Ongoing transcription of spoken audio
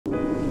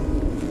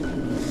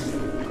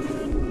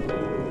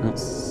I don't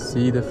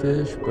see the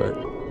fish, but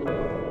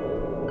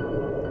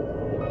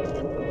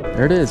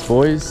there it is,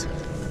 boys.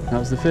 That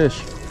was the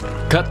fish.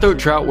 Cutthroat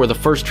trout were the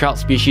first trout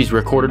species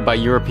recorded by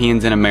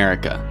Europeans in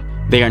America.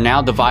 They are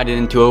now divided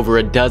into over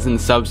a dozen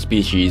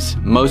subspecies,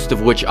 most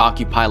of which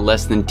occupy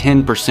less than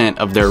 10%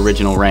 of their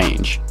original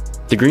range.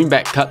 The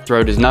greenback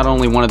cutthroat is not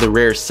only one of the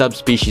rarest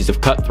subspecies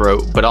of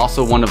cutthroat, but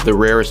also one of the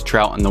rarest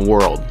trout in the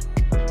world.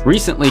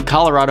 Recently,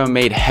 Colorado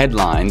made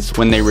headlines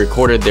when they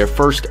recorded their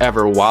first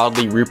ever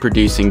wildly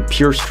reproducing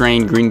pure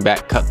strain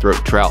greenback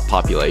cutthroat trout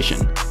population.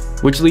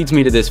 Which leads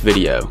me to this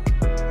video.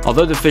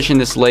 Although the fish in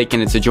this lake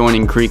and its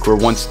adjoining creek were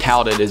once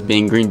touted as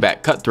being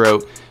greenback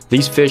cutthroat,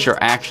 these fish are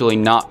actually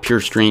not pure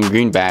strain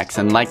greenbacks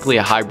and likely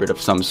a hybrid of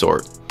some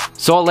sort.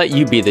 So I'll let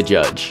you be the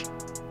judge.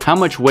 How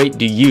much weight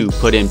do you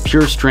put in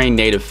pure strain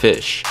native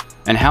fish?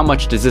 And how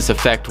much does this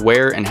affect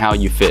where and how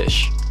you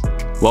fish?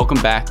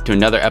 Welcome back to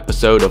another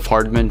episode of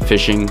Hardman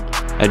Fishing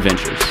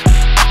Adventures.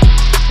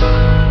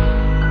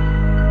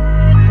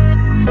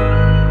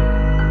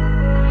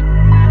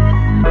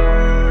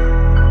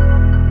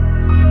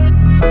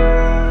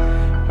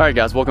 Alright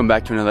guys, welcome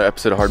back to another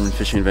episode of Hardman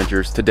Fishing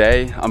Adventures.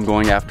 Today I'm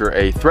going after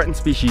a threatened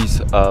species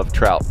of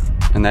trout,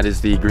 and that is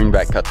the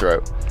greenback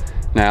cutthroat.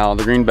 Now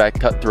the greenback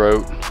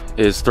cutthroat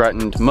is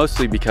threatened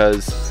mostly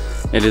because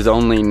it is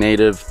only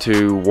native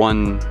to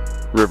one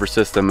river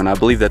system, and I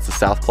believe that's the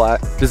South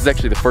Platte. This is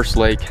actually the first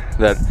lake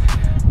that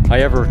I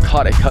ever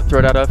caught a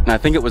cutthroat out of, and I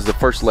think it was the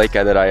first lake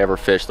that I ever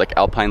fished, like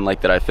alpine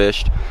lake that I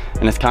fished,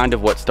 and it's kind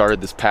of what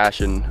started this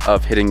passion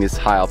of hitting these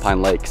high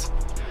alpine lakes.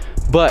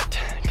 But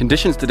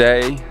conditions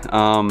today,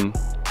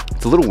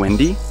 it's a little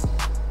windy,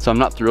 so I'm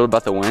not thrilled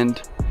about the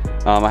wind.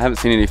 I haven't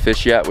seen any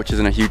fish yet, which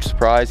isn't a huge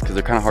surprise because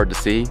they're kind of hard to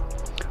see.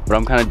 But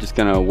I'm kind of just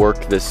gonna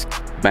work this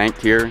bank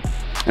here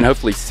and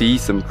hopefully see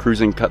some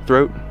cruising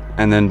cutthroat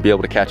and then be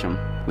able to catch them.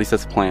 At least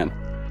that's the plan.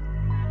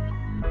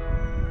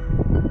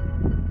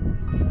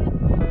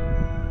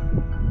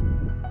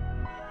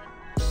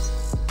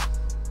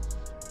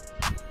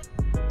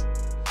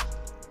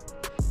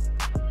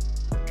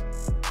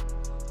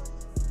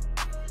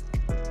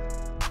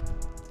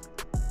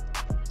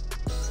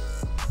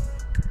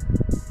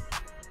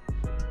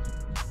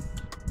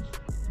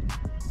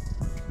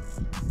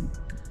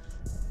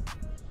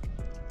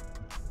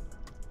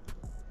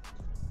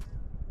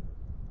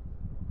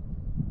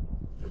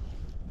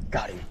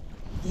 Got him.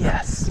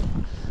 Yes.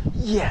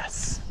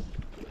 Yes.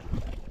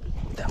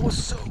 That was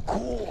so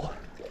cool.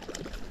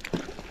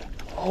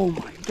 Oh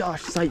my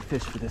gosh, sight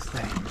fish for this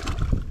thing.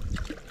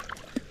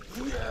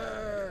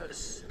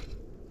 Yes.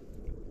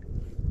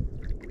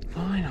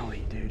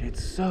 Finally, dude,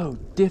 it's so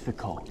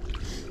difficult.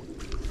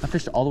 I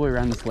fished all the way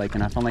around this lake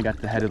and I finally got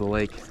to the head of the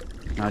lake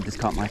and I just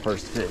caught my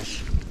first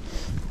fish.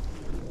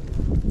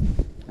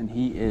 And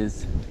he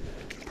is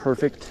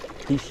perfect.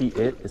 He, she,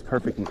 it is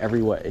perfect in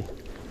every way.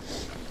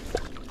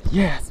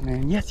 Yes,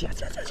 man. Yes,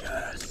 yes, yes, yes,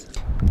 yes.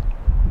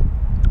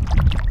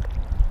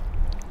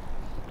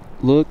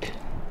 Look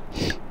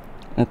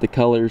at the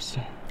colors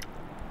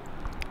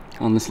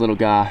on this little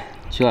guy.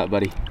 Chill out,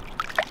 buddy.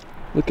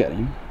 Look at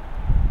him.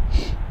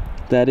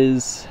 That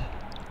is...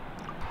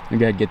 I'm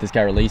gonna get this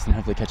guy released and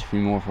hopefully catch a few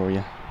more for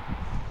you.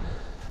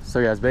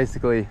 So guys,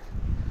 basically,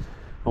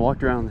 I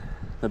walked around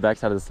the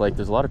backside of this lake.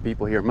 There's a lot of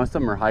people here. Most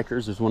of them are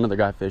hikers. There's one other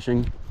guy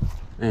fishing.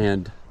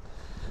 And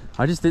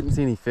I just didn't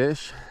see any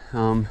fish.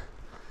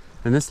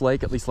 In this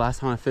lake, at least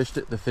last time I fished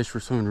it, the fish were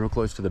swimming real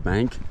close to the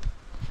bank.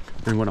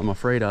 And what I'm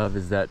afraid of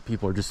is that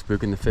people are just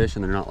spooking the fish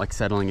and they're not like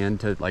settling in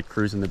to like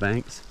cruising the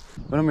banks.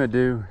 What I'm gonna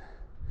do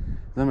is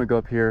I'm gonna go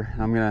up here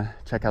and I'm gonna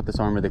check out this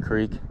arm of the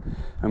creek.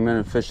 I'm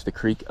gonna fish the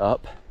creek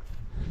up,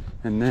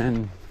 and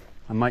then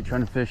I might try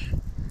to fish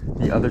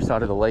the other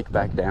side of the lake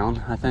back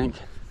down, I think.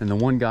 And the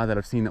one guy that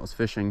I've seen that was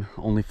fishing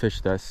only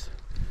fished this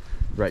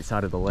right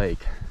side of the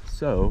lake.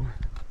 So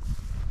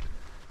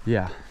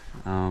yeah.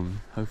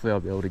 Hopefully I'll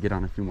be able to get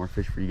on a few more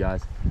fish for you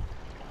guys.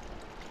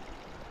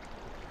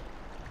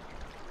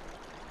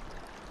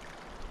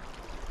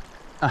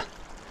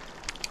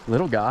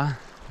 Little guy,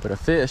 but a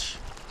fish.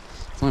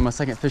 It's only my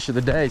second fish of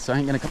the day, so I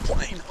ain't gonna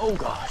complain. Oh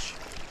gosh.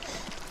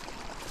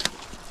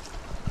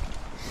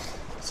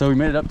 So we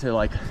made it up to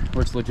like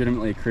where it's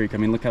legitimately a creek. I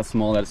mean, look how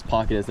small that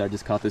pocket is that I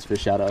just caught this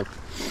fish out of.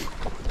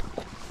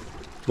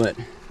 But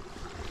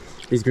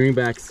these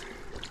greenbacks,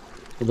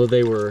 although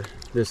they were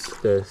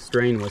the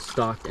strain was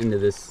stocked into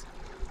this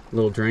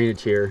little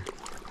drainage here,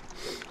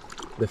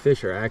 the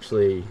fish are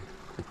actually,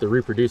 they're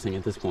reproducing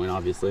at this point,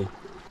 obviously.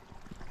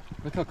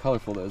 Look how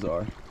colorful those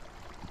are.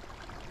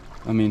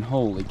 I mean,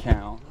 holy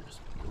cow. I'll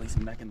just release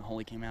him back in the hole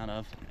he came out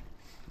of.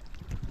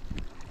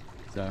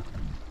 So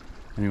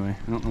anyway,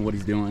 I don't know what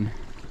he's doing.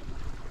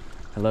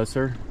 Hello,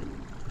 sir.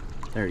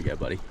 There you go,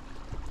 buddy.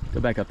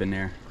 Go back up in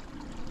there.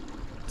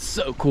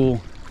 So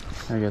cool.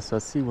 There you go. So I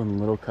see one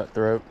little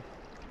cutthroat.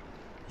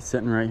 He's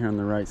sitting right here on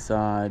the right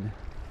side.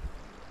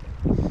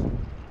 He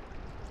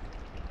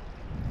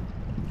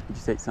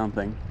just ate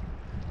something.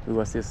 Ooh,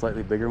 I see a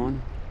slightly bigger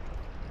one.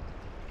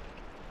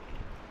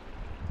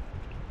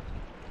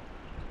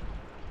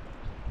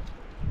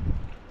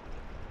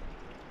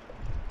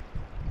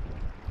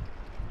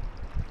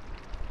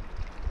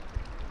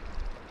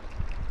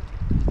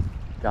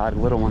 Got a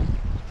little one.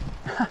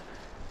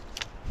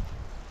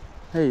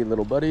 Hey,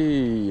 little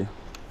buddy.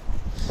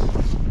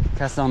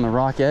 Cast it on the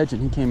rock edge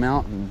and he came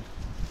out and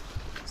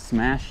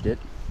smashed it.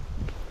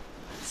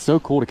 It's so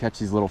cool to catch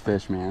these little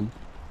fish, man.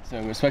 So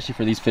especially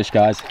for these fish,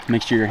 guys,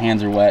 make sure your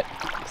hands are wet,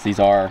 because these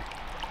are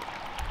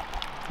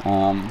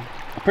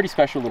a pretty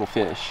special little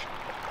fish.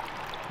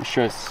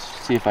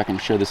 See if I can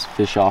show this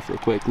fish off real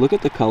quick. Look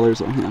at the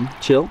colors on him.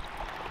 Chill.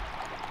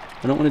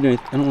 I don't want to do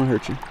anything. I don't want to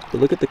hurt you.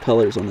 But look at the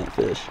colors on that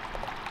fish.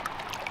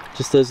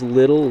 Just this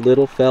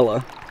little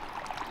fella.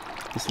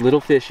 This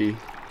little fishy.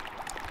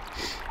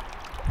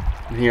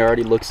 And he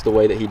already looks the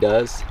way that he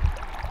does.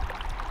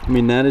 I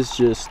mean, that is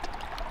just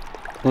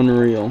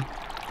unreal.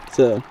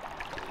 So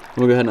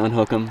we'll go ahead and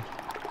unhook him,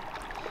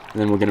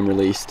 and then we'll get him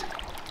released.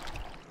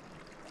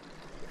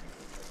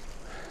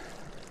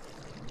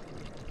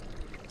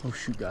 Oh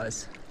shoot,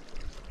 guys.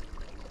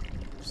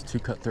 There's two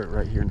cutthroat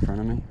right here in front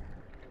of me.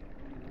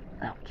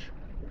 Ouch.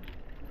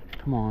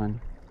 Come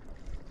on.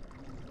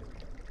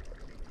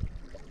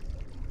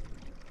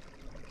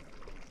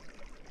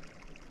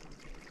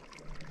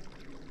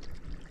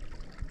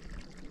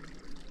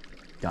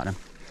 Got him.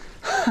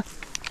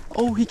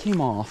 Oh, he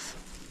came off.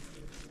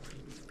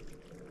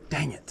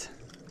 Dang it.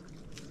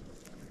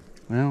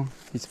 Well,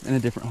 he's in a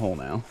different hole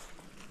now.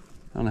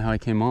 I don't know how he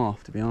came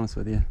off, to be honest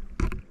with you.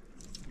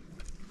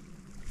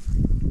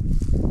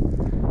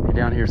 He's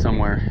down here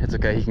somewhere. It's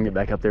okay, he can get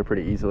back up there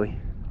pretty easily.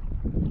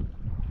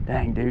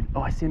 Dang, dude.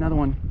 Oh, I see another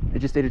one. It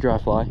just ate a dry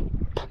fly.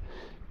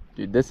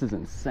 Dude, this is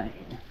insane.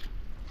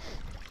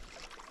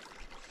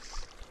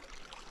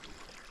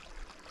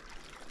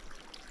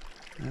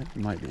 That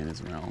might be in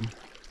his realm.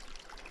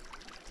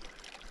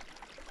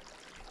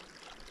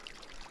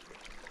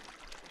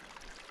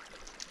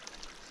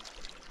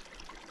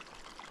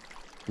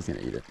 He's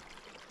gonna eat it.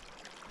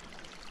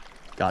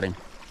 Got him.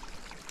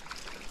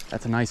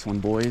 That's a nice one,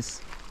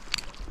 boys.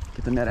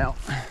 Get the net out.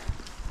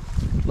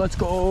 Let's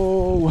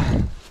go.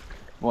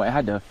 Boy, I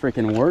had to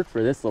freaking work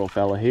for this little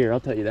fella here, I'll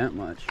tell you that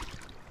much.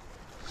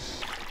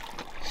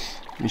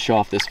 Let me show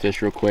off this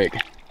fish real quick.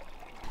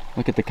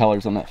 Look at the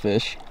colors on that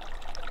fish.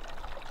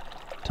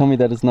 Tell me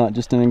that is not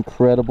just an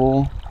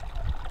incredible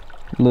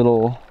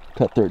little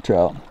cutthroat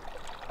trout.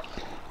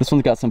 This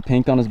one's got some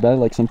pink on his belly,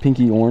 like some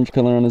pinky orange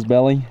color on his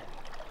belly.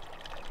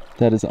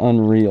 That is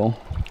unreal.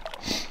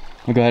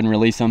 I'll go ahead and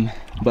release him.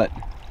 But,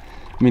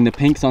 I mean, the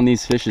pinks on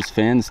these fish's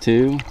fins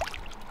too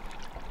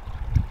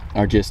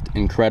are just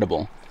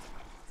incredible.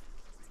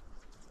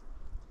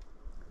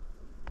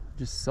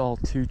 Just saw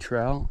two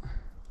trout.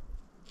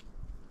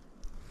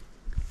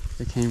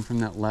 They came from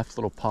that left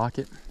little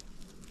pocket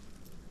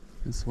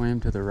and swam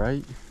to the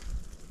right.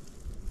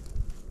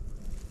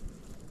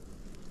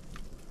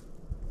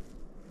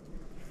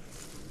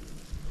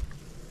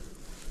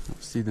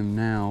 Don't see them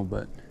now,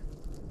 but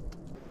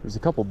there's a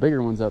couple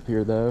bigger ones up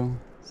here though,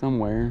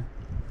 somewhere.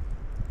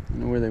 I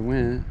don't know where they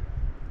went.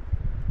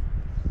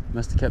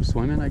 Must have kept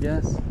swimming, I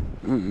guess.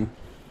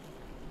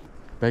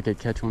 Bet I could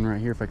catch one right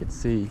here if I could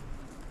see.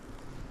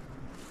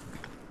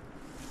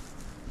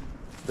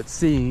 But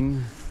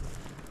seeing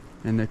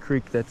in the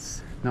creek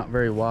that's not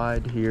very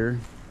wide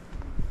here,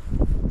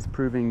 it's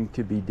proving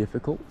to be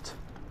difficult.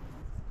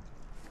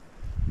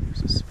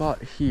 There's a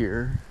spot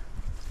here.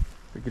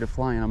 If I get a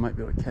fly in, I might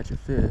be able to catch a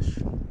fish.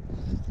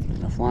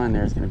 And a fly in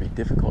there is going to be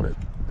difficult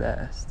at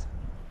best.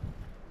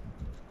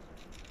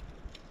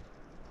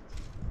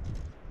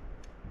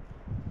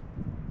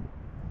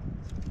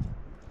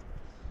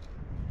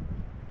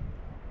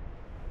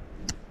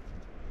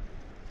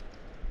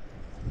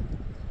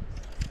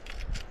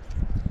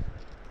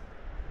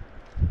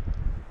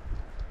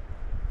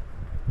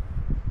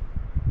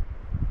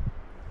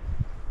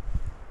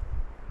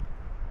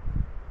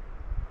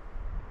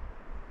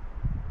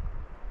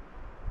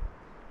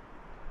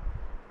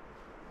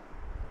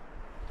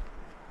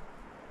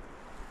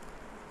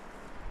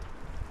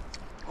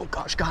 Oh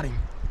gosh, got him.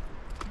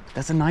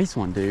 That's a nice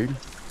one, dude.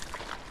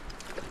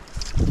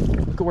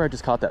 Look at where I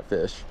just caught that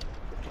fish.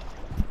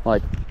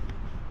 Like,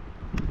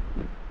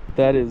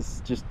 that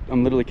is just,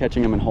 I'm literally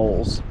catching them in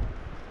holes.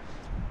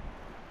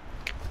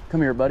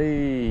 Come here,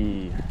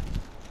 buddy.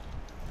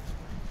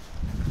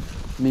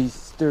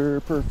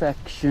 Mr.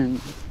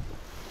 Perfection.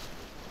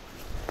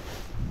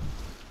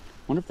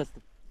 Wonder if that's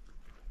the...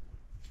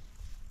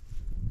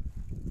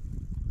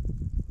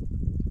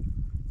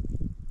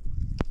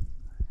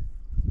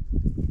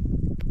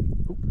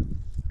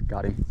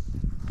 Got him.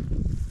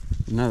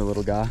 Another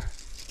little guy.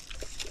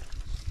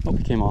 Oh,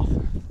 he came off.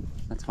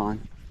 That's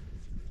fine.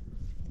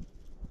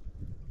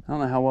 I don't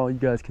know how well you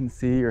guys can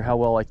see or how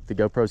well like the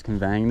GoPro's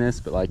conveying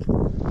this, but like,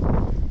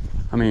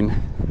 I mean,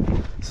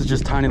 this is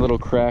just tiny little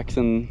cracks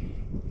and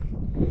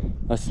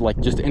that's like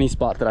just any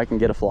spot that I can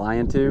get a fly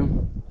into.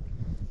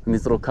 And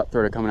these little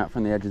cutthroat are coming out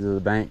from the edges of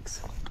the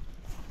banks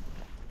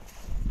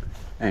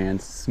and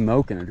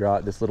smoking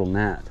this little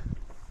gnat.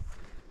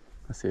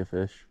 I see a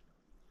fish.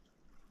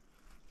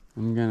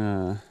 I'm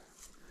gonna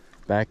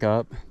back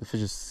up. The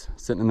fish is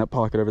sitting in that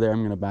pocket over there.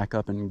 I'm gonna back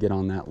up and get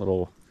on that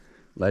little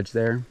ledge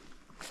there.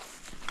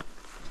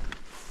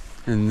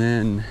 And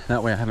then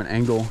that way I have an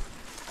angle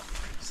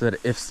so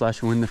that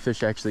if/when the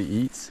fish actually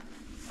eats,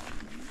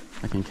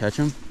 I can catch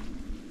them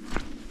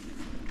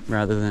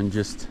rather than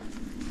just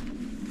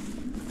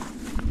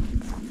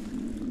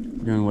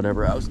doing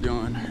whatever I was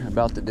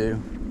about to do,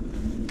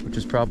 which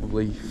is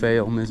probably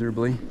fail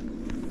miserably.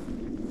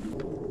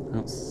 I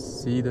don't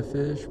see the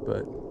fish,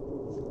 but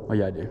oh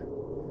yeah, I do.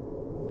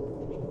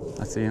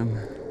 I see him.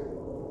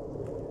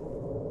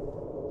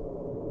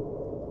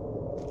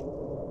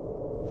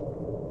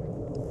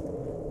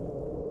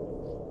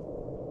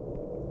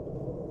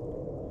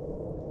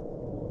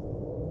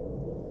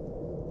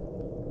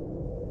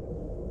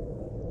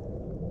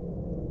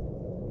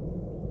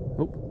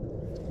 Oh,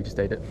 he just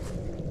ate it.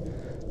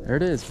 There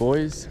it is,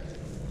 boys.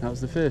 That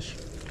was the fish.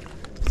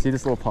 See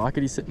this little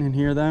pocket he's sitting in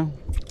here, though?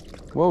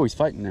 Whoa, he's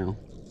fighting now.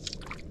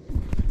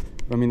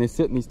 I mean, they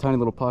sit in these tiny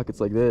little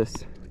pockets like this.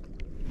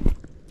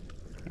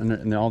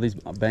 And all these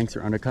banks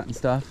are undercut and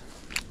stuff.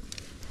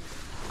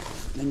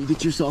 Then you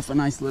get yourself a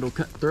nice little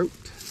cutthroat.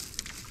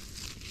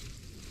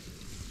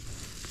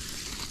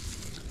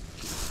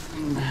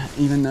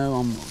 Even though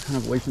I'm kind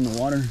of away from the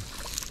water,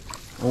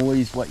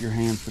 always wet your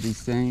hands for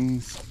these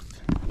things.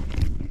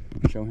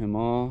 Show him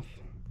off.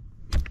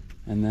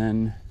 And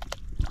then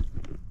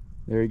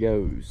there he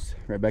goes,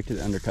 right back to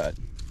the undercut.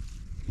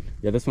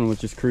 Yeah, this one was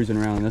just cruising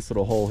around in this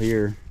little hole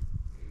here.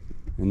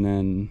 And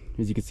then,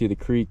 as you can see, the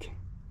creek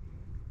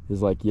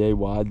is like yay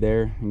wide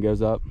there and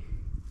goes up.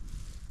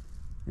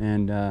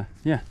 And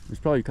yeah, there's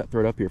probably a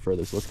cutthroat up here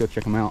further, so let's go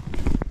check them out.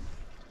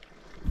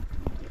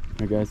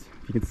 Alright guys,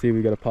 if you can see,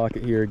 we got a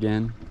pocket here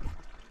again.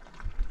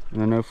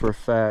 And I know for a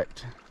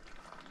fact,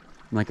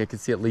 like I can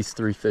see at least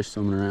 3 fish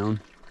swimming around.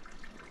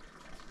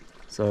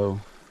 So,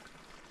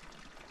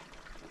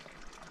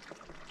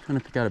 trying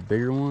to pick out a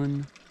bigger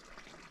one.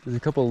 There's a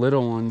couple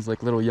little ones,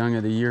 like little young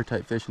of the year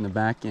type fish in the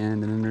back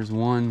end, and then there's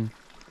one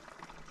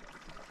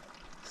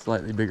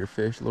slightly bigger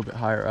fish, a little bit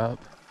higher up.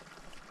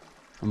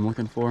 I'm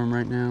looking for him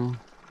right now.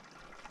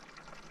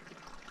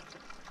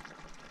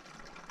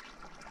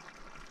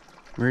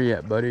 Where you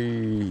at,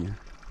 buddy?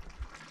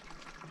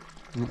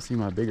 I don't see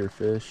my bigger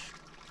fish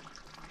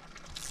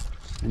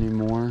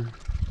anymore.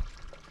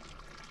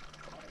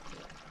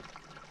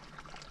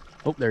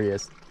 Oh, there he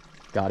is.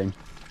 Got him.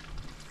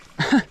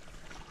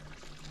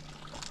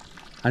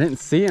 I didn't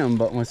see him,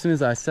 but as soon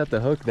as I set the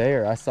hook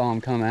there, I saw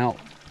him come out.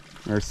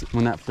 Or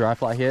when that dry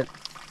fly hit,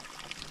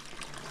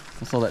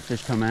 I saw that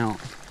fish come out.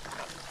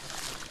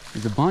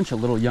 There's a bunch of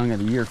little young of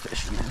the year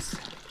fish in this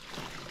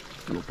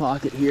little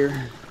pocket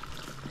here.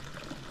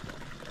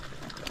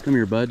 Come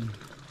here, bud.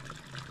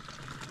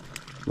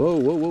 Whoa,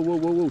 whoa, whoa, whoa,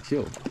 whoa, whoa,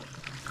 chill.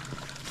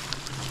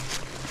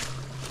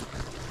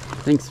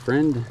 Thanks,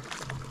 friend.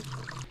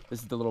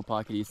 This is the little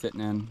pocket he's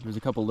sitting in. There's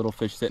a couple little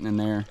fish sitting in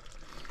there.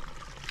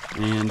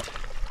 And go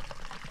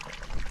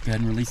ahead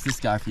and release this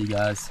guy for you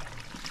guys.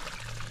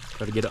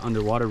 Try to get an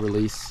underwater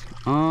release.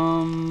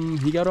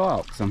 He got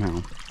out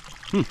somehow.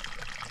 Must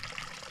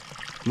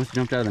have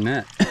jumped out of the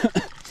net.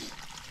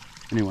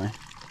 Anyway,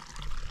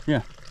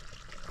 yeah,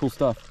 cool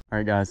stuff. All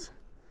right, guys,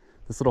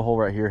 this little hole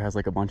right here has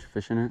like a bunch of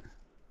fish in it.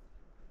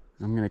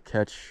 I'm gonna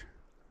catch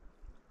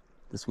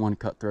this one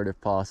cutthroat if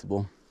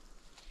possible.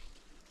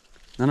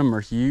 None of them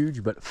are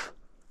huge, but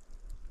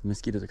the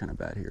mosquitoes are kind of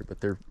bad here, but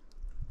they're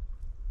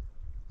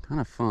kind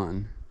of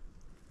fun.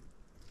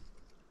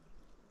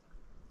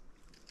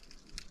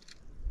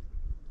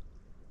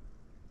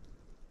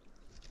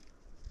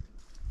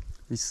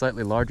 These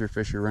slightly larger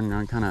fish are running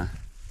around kind of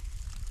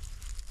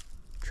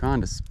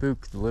trying to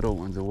spook the little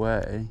ones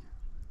away.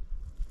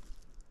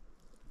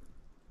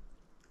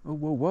 Oh,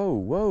 whoa, whoa,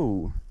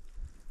 whoa.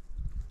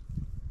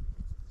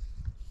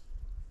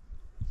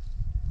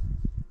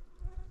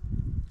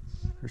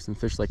 There's some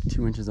fish like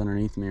 2 inches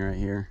underneath me right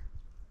here.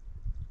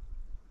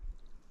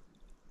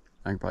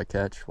 I can probably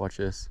catch. Watch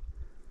this.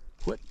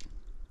 What?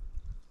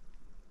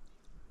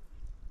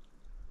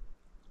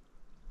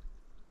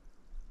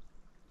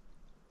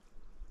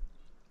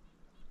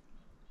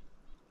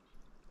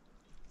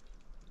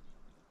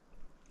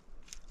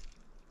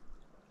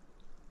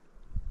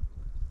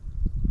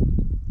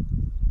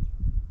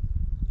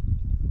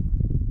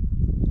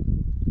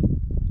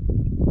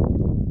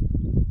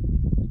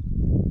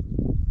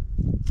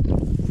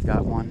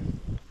 Got one.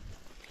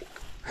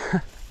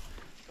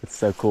 That's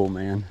so cool,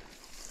 man.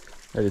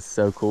 That is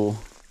so cool.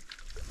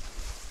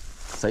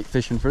 Sight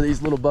fishing for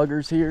these little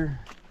buggers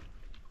here.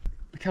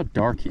 Look how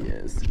dark he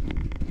is.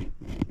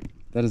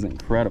 That is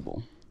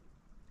incredible.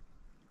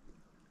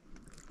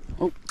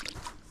 Oh,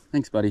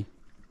 thanks, buddy.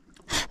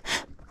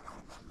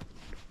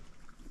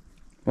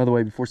 By the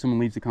way, before someone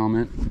leaves a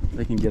comment,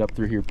 they can get up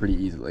through here pretty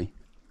easily.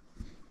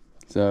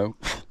 So,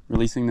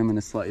 releasing them in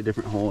a slightly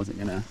different hole isn't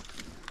gonna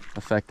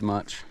affect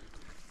much.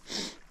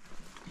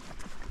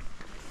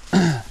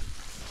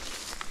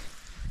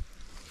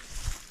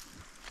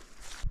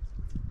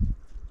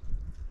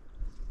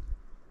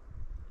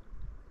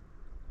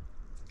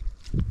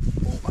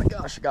 Oh my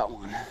gosh, I got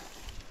one.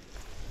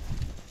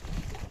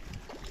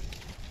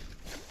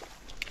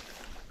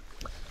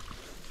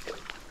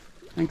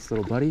 Thanks,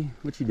 little buddy.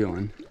 What you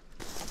doing?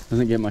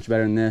 Doesn't get much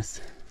better than this.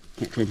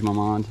 Can't change my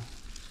mind.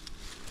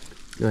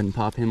 Go ahead and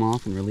pop him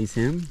off and release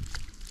him.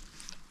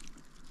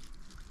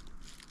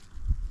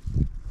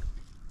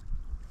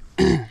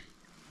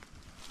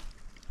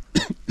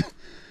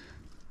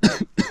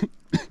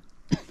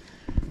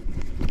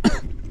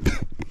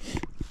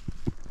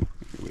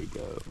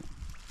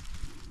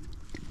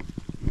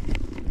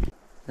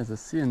 As I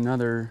see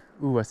another,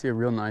 ooh, I see a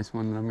real nice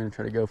one that I'm gonna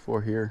try to go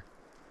for here.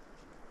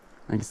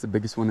 I think it's the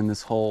biggest one in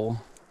this hole.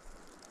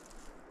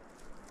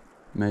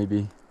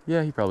 Maybe.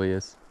 Yeah, he probably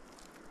is.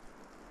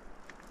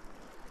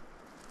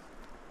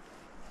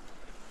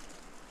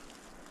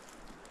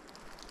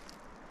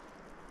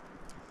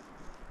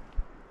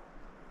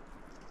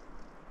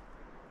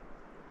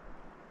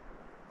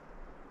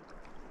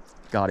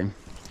 Got him.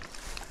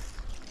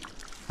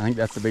 I think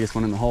that's the biggest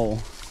one in the hole.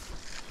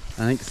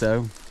 I think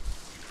so.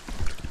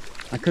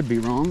 I could be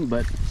wrong,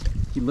 but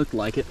he looked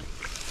like it.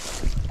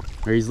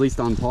 Or he's at least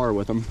on par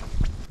with him.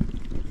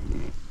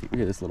 Look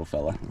at this little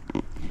fella.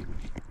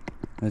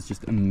 That's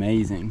just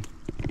amazing.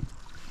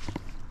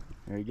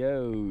 There he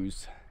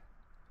goes.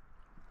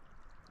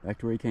 Back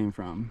to where he came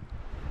from.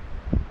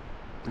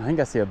 I think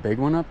I see a big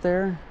one up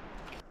there.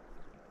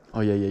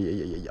 Oh,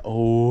 yeah.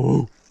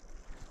 Oh,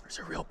 there's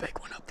a real big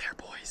one up there,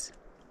 boys.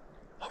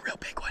 A real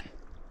big one.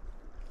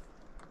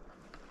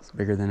 It's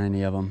bigger than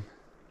any of them.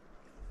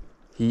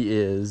 He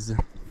is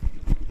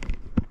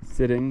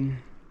sitting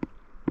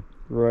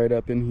right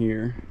up in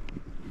here.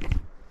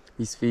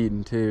 He's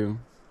feeding too.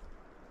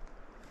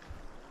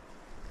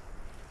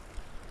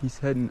 He's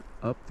heading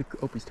up the,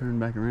 oh, he's turning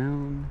back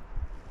around.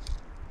 I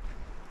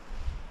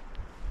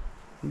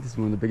think this is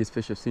one of the biggest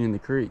fish I've seen in the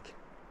creek.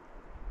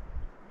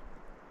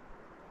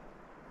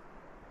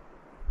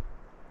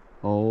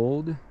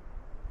 Hold.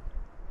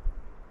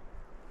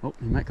 Oh,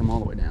 he might come all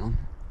the way down.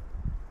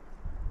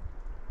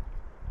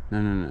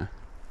 No.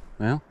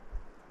 Well,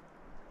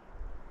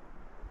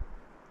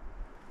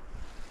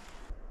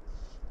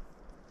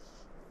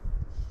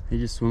 he's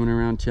just swimming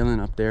around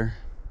chilling up there.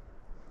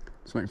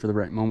 Just waiting for the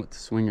right moment to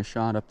swing a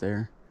shot up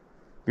there.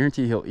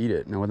 Guarantee he'll eat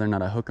it. Now whether or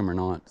not I hook him or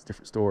not, it's a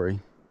different story.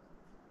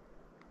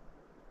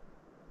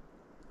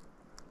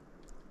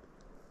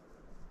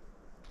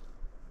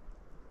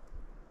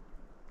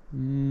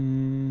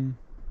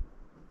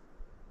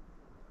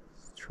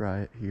 Let's try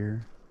it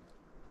here.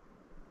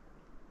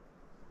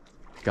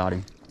 Got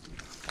him.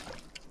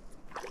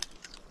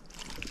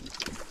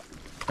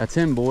 That's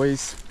him,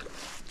 boys.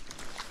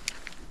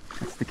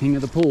 That's the king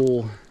of the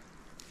pool.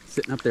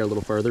 Sitting up there a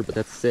little further, but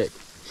that's sick.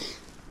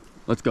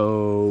 Let's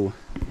go.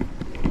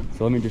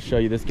 So let me just show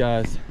you this,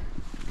 guys.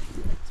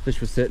 This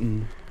fish was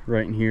sitting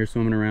right in here,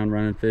 swimming around,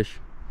 running fish.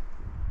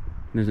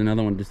 And there's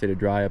another one just ate a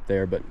dry up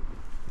there, but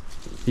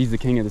he's the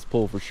king of this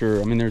pool for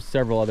sure. I mean, there's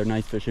several other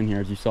nice fish in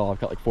here, as you saw. I've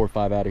got like 4 or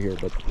 5 out of here,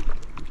 but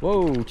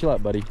whoa, chill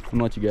out, buddy. I'm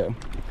gonna let you go.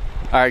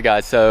 All right,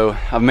 guys, so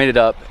I've made it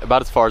up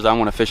about as far as I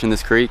want to fish in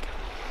this creek.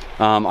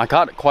 I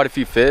caught quite a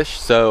few fish,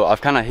 so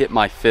I've kind of hit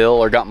my fill,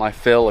 or got my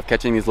fill of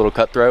catching these little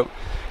cutthroat.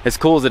 As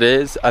cool as it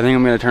is, I think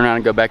I'm going to turn around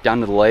and go back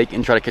down to the lake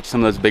and try to catch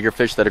some of those bigger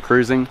fish that are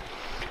cruising.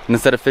 And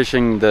instead of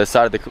fishing the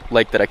side of the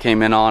lake that I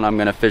came in on, I'm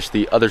going to fish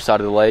the other side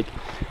of the lake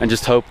and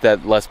just hope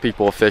that less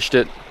people have fished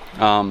it.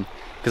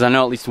 Because I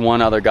know at least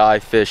one other guy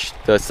fished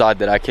the side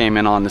that I came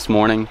in on this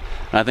morning,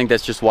 and I think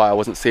that's just why I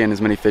wasn't seeing as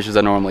many fish as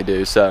I normally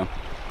do. So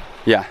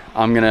yeah,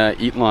 I'm gonna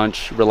eat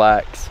lunch,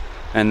 relax,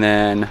 and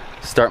then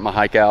start my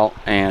hike out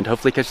and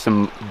hopefully catch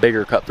some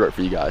bigger cutthroat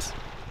for you guys.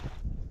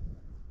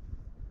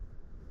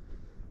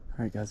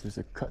 All right, guys, there's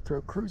a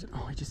cutthroat cruising.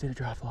 Oh, he just ate a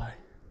dry fly.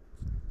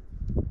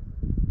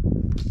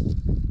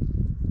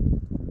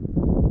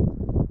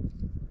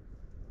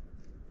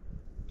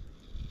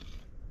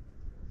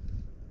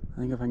 I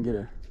think if I can get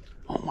a,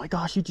 oh my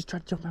gosh, he just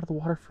tried to jump out of the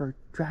water for a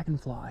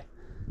dragonfly.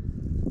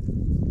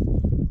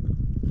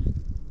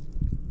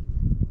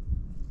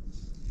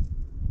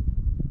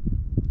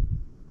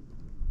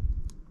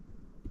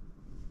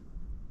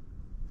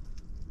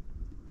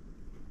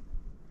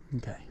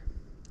 Okay,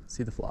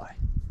 see the fly.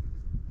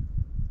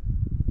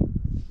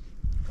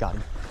 Got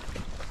him.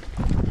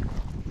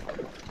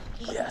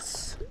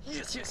 Yes,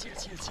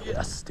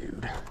 yes,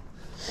 dude.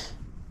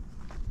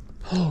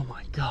 Oh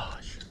my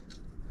gosh.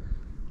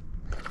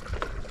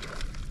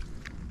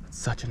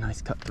 Such a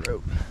nice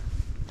cutthroat.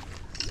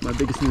 It's my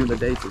biggest one of the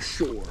day for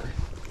sure.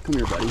 Come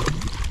here, buddy.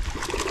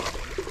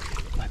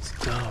 Let's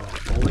go,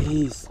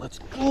 boys. Let's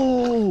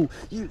go.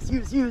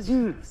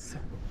 Yes.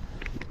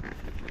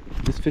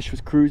 This fish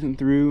was cruising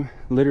through,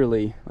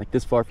 literally like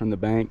this far from the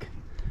bank.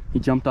 He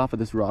jumped off of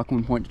this rock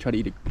one point to try to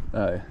eat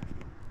a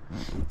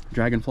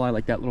dragonfly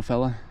like that little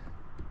fella.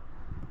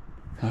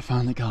 And I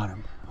finally got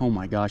him. Oh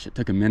my gosh, it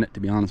took a minute to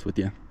be honest with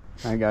you.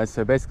 All right, guys,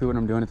 so basically what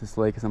I'm doing at this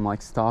lake is I'm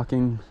like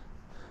stalking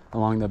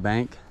along the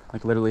bank,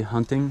 like literally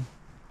hunting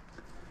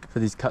for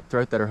these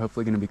cutthroat that are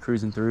hopefully going to be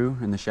cruising through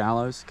in the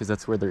shallows, because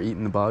that's where they're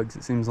eating the bugs,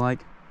 it seems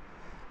like.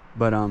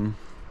 But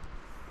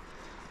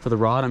for the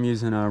rod, I'm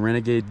using a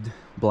Renegade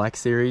Black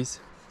Series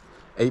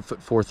 8'4"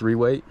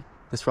 3-weight.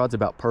 This rod's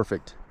about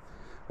perfect.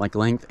 like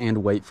length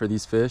and weight for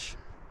these fish.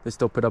 They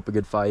still put up a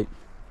good fight.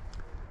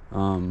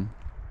 But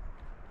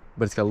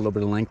it's got a little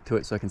bit of length to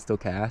it so I can still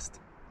cast.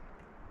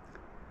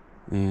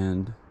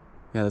 And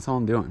yeah, that's all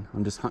I'm doing.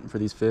 I'm just hunting for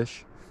these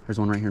fish. There's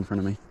one right here in front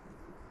of me.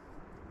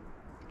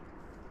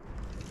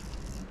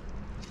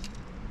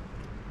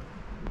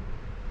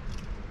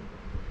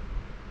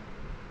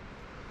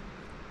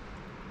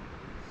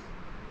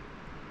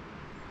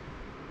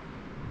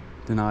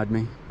 Denied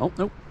me. Oh,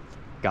 nope.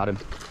 Got him.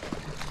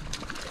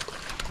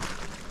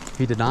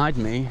 He denied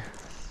me.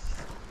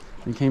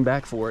 He came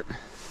back for it.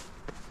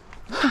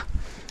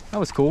 That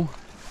was cool.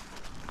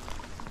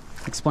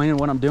 Explaining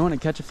what I'm doing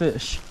and catch a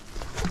fish.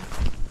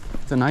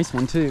 It's a nice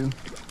one too.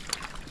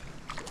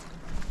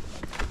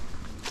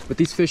 But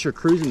these fish are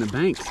cruising the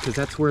banks because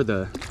that's where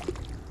the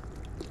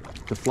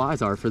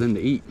flies are for them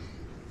to eat.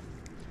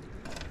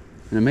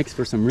 And it makes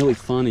for some really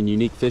fun and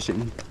unique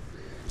fishing.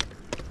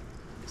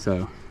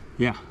 So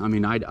yeah, I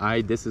mean,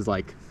 this is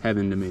like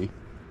heaven to me.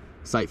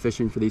 Sight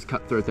fishing for these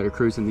cutthroat that are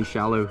cruising these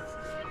shallow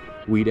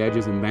weed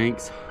edges and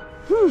banks.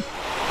 Whew.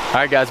 All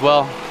right guys,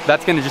 well,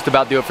 that's gonna just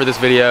about do it for this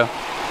video.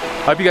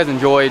 I hope you guys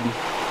enjoyed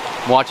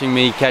watching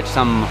me catch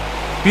some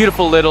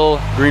beautiful little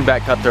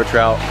greenback cutthroat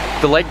trout.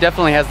 The lake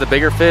definitely has the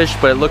bigger fish,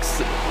 but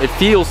it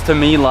feels to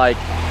me like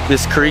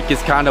this creek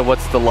is kind of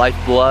what's the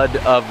lifeblood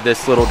of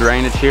this little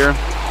drainage here.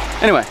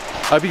 Anyway,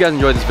 I hope you guys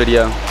enjoyed this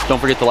video. Don't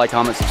forget to like,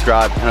 comment,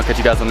 subscribe, and I'll catch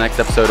you guys on the next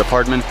episode of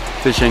Hardman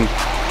Fishing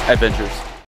Adventures.